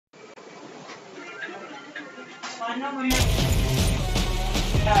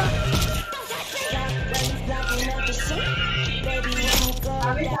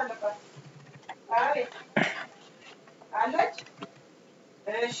አቤት አለባት። አቤት አለች።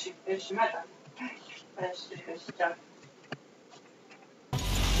 እሺ እሺ መጣ። እሺ እሺ ቻው።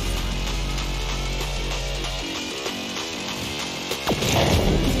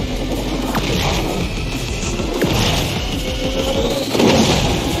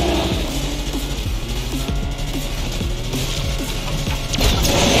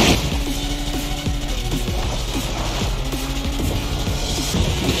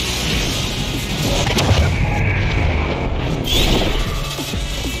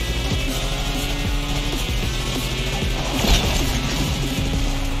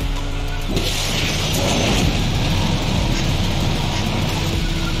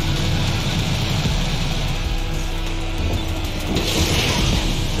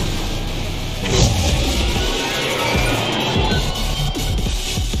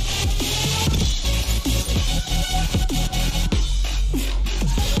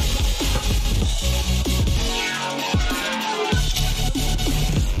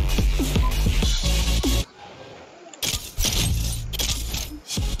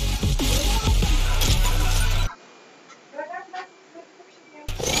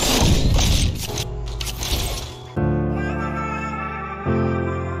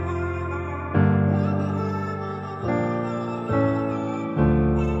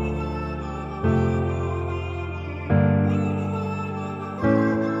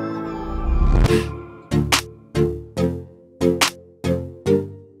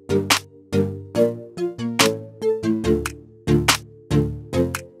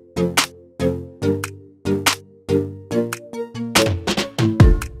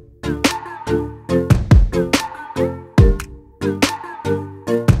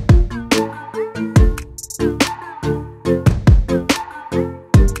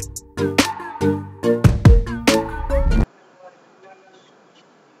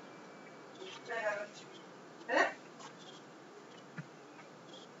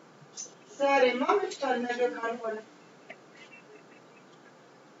 ዛሬ ማምጣል ነገር ካልሆነ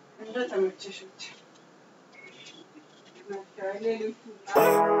እንደተመቸሽ ብቻ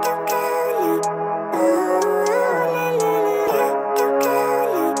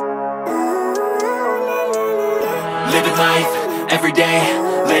Living life every day,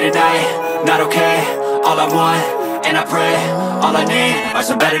 late at night, not okay. All I want, and I pray, all I need are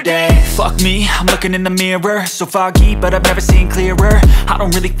some better days. Fuck me, I'm looking in the mirror, so foggy, but I've never seen clearer. I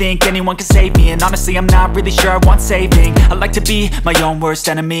don't really think anyone can save me, and honestly I'm not really sure I want saving. I like to be my own worst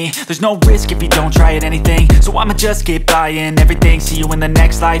enemy. There's no risk if you don't try at anything, so I'ma just keep buying everything. See you in the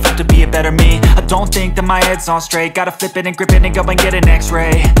next life, have to be a better me. I don't think that my head's on straight, gotta flip it and grip it and go and get an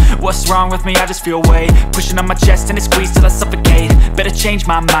x-ray. What's wrong with me? I just feel weight pushing on my chest and it squeezes till I suffocate. Better change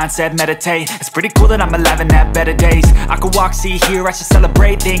my mindset, meditate. It's pretty cool that I'm alive and have better days. I could walk, see, hear, I should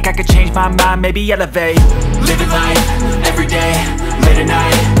celebrate. Think I could change my mind, maybe elevate. Living life, every day, late at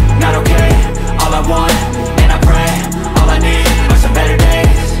night, not okay. All I want, and I pray, all I need are some better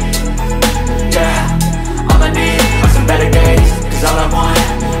days. Yeah, all I need are some better days. Cause all I want,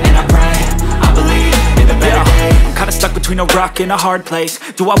 and I pray, I believe in the better days. I'm kinda stuck between a rock and a hard place.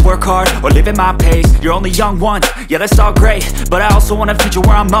 Do I work hard, or live at my pace? You're only young once, yeah that's all great, but I also want a future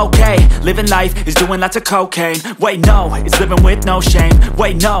where I'm okay. Living life is doing lots of cocaine. Wait no, it's living with no shame.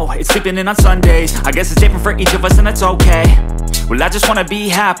 Wait no, it's sleeping in on Sundays. I guess it's different for each of us and that's okay. Well I just wanna be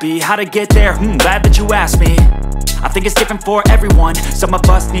happy, how to get there? Glad that you asked me. I think it's different for everyone. Some of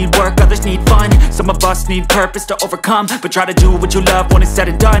us need work, others need fun. Some of us need purpose to overcome. But try to do what you love when it's said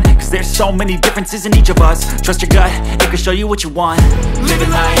and done, cause there's so many differences in each of us. Trust your gut, it can show you what you want.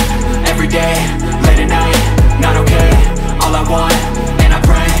 Living life, every day, late at night, not okay. All I want, and I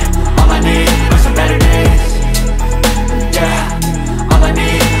pray, all I need are some better days. Yeah, all I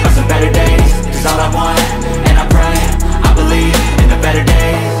need are some better days. Cause all I want, and I pray, I believe in the better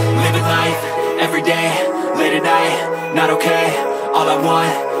days. Living life, every day, late at night, not okay. All I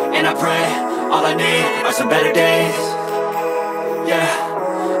want, and I pray, all I need are some better days.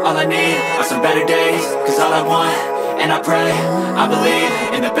 Yeah, all I need are some better days. Cause all I want, and I pray, I believe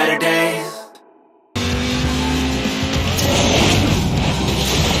in the better days.